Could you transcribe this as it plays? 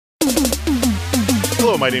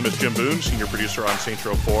Hello, my name is Jim Boone, Senior Producer on Saints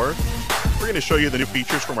Row 4. We're going to show you the new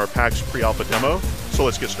features from our PAX pre-alpha demo, so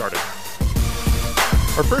let's get started.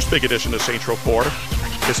 Our first big addition to Saints Row 4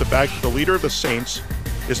 is the fact that the leader of the Saints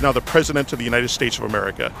is now the President of the United States of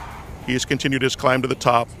America. He has continued his climb to the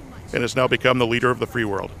top and has now become the leader of the free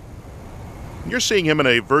world. You're seeing him in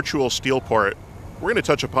a virtual steel port. We're going to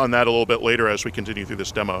touch upon that a little bit later as we continue through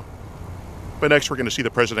this demo. But next, we're going to see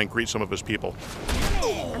the President greet some of his people.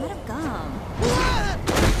 Hey, I'm out of gum.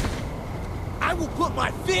 I will put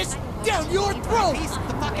my fist down your throat! Piece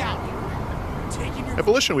the fuck out! At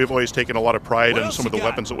Volition, we've always taken a lot of pride in some of the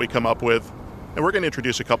weapons that we come up with, and we're going to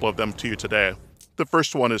introduce a couple of them to you today. The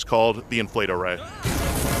first one is called the Inflate Array.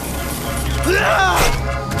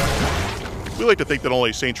 We like to think that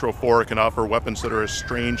only Saints Row 4 can offer weapons that are as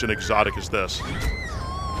strange and exotic as this.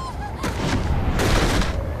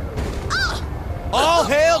 All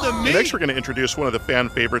hail to me! Next, we're going to introduce one of the fan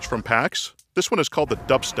favorites from PAX. This one is called the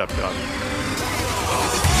Dubstep Gun.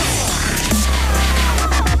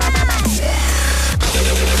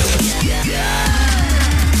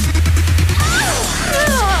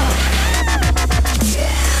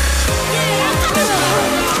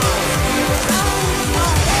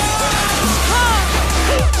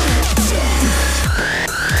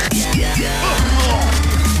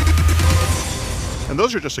 And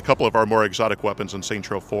those are just a couple of our more exotic weapons in Saints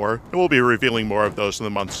Row 4, and we'll be revealing more of those in the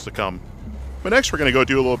months to come. But next we're going to go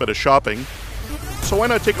do a little bit of shopping, so why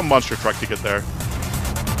not take a monster truck to get there?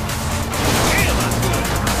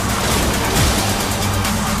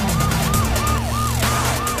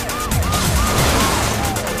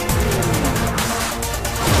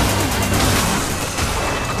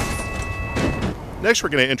 Next we're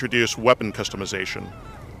going to introduce weapon customization.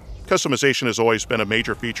 Customization has always been a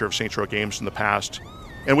major feature of Saints Row games in the past,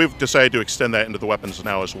 and we've decided to extend that into the weapons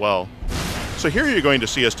now as well. So here you're going to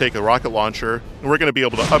see us take a rocket launcher, and we're going to be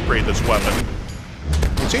able to upgrade this weapon.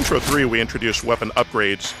 In Saints Row 3, we introduced weapon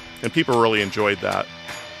upgrades, and people really enjoyed that.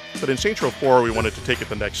 But in Saints Row 4, we wanted to take it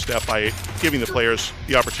the next step by giving the players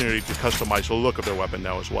the opportunity to customize the look of their weapon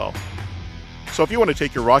now as well. So if you want to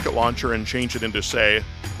take your rocket launcher and change it into, say,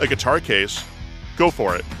 a guitar case, go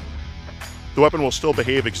for it. The weapon will still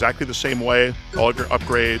behave exactly the same way, all of your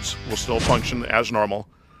upgrades will still function as normal,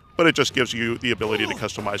 but it just gives you the ability to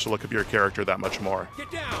customize the look of your character that much more.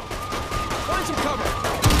 Get down! Find some cover!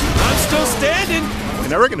 I'm still standing! And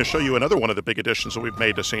now we're going to show you another one of the big additions that we've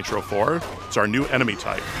made to Saints Row 4. It's our new enemy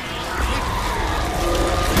type.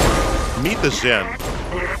 Meet the Xin.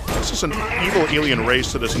 This is an evil alien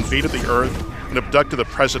race that has invaded the Earth and abducted the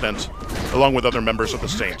President, along with other members of the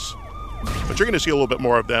Saints. But you're going to see a little bit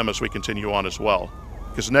more of them as we continue on as well,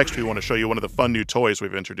 because next we want to show you one of the fun new toys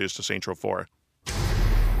we've introduced to Saints Row 4.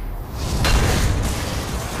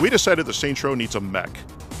 We decided that Saints Row needs a mech.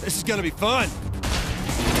 This is gonna be fun!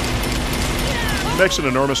 The mech's an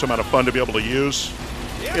enormous amount of fun to be able to use.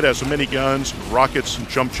 It has miniguns, rockets, and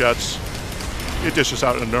jump jets. It dishes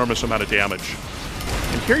out an enormous amount of damage.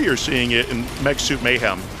 And here you're seeing it in Mech Suit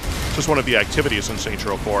Mayhem. This is one of the activities in Saints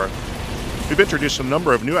Row 4. We've introduced a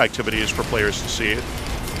number of new activities for players to see,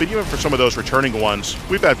 but even for some of those returning ones,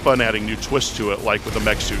 we've had fun adding new twists to it, like with the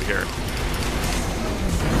mech suit here.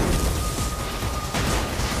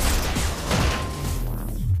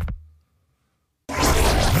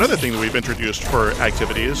 Another thing that we've introduced for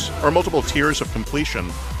activities are multiple tiers of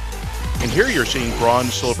completion. And here you're seeing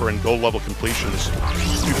bronze, silver, and gold level completions.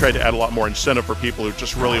 We've tried to add a lot more incentive for people who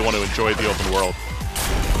just really want to enjoy the open world.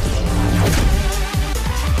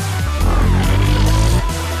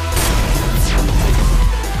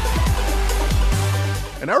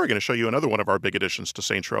 And now we're going to show you another one of our big additions to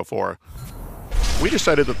Saints Row 4. We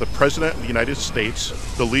decided that the President of the United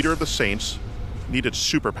States, the leader of the Saints, needed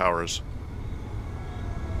superpowers.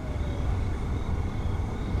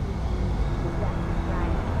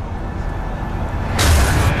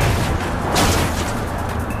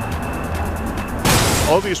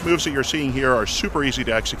 All these moves that you're seeing here are super easy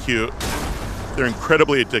to execute. They're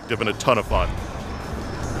incredibly addictive and a ton of fun.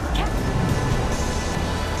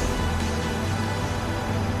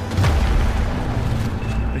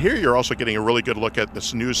 Here you're also getting a really good look at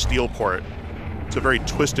this new steel port. It's a very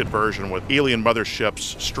twisted version with alien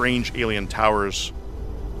motherships, strange alien towers,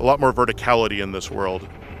 a lot more verticality in this world.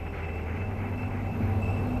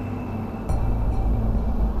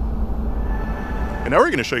 And now we're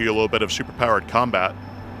going to show you a little bit of superpowered combat.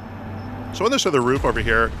 So on this other roof over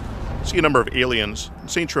here, see a number of aliens.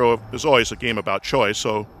 Saints Row is always a game about choice,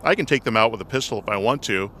 so I can take them out with a pistol if I want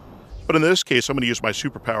to. But in this case, I'm going to use my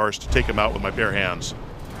superpowers to take them out with my bare hands.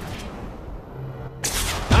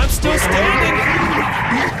 I'm still standing!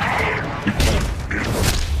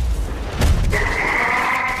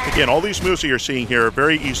 Again, all these moves that you're seeing here are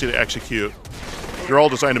very easy to execute. They're all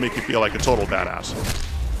designed to make you feel like a total badass.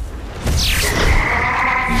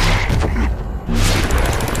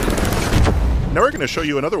 Now we're going to show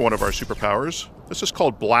you another one of our superpowers. This is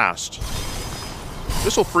called Blast.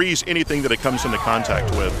 This will freeze anything that it comes into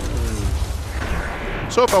contact with.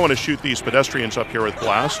 So if I want to shoot these pedestrians up here with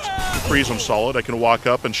Blast, freeze them solid, I can walk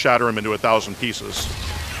up and shatter them into 1,000 pieces.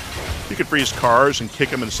 You can freeze cars and kick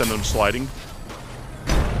them and send them sliding.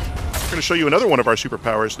 I'm going to show you another one of our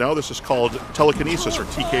superpowers now. This is called Telekinesis, or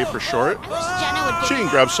TK for short. So you can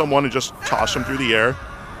grab someone and just toss them through the air,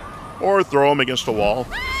 or throw them against a wall.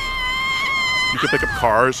 You can pick up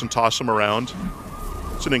cars and toss them around.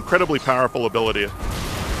 It's an incredibly powerful ability.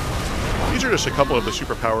 These are just a couple of the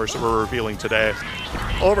superpowers that we're revealing today.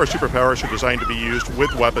 All of our superpowers are designed to be used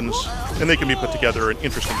with weapons, and they can be put together in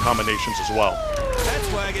interesting combinations as well. That's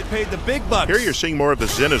why I get paid the big bucks. Here you're seeing more of the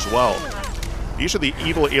Zin as well. These are the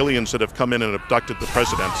evil aliens that have come in and abducted the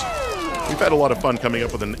president. We've had a lot of fun coming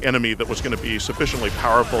up with an enemy that was going to be sufficiently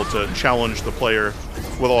powerful to challenge the player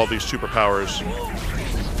with all of these superpowers.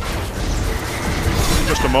 In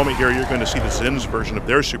just a moment here, you're going to see the Zin's version of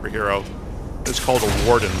their superhero. It's called a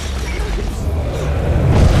Warden.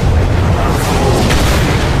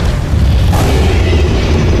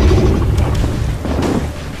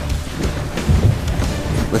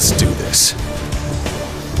 Let's do this.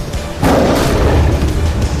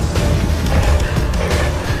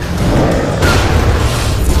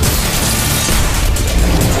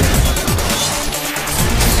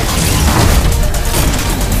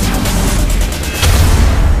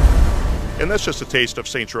 And that's just a taste of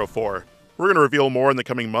Saints Row 4. We're going to reveal more in the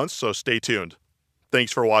coming months, so stay tuned.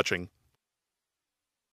 Thanks for watching.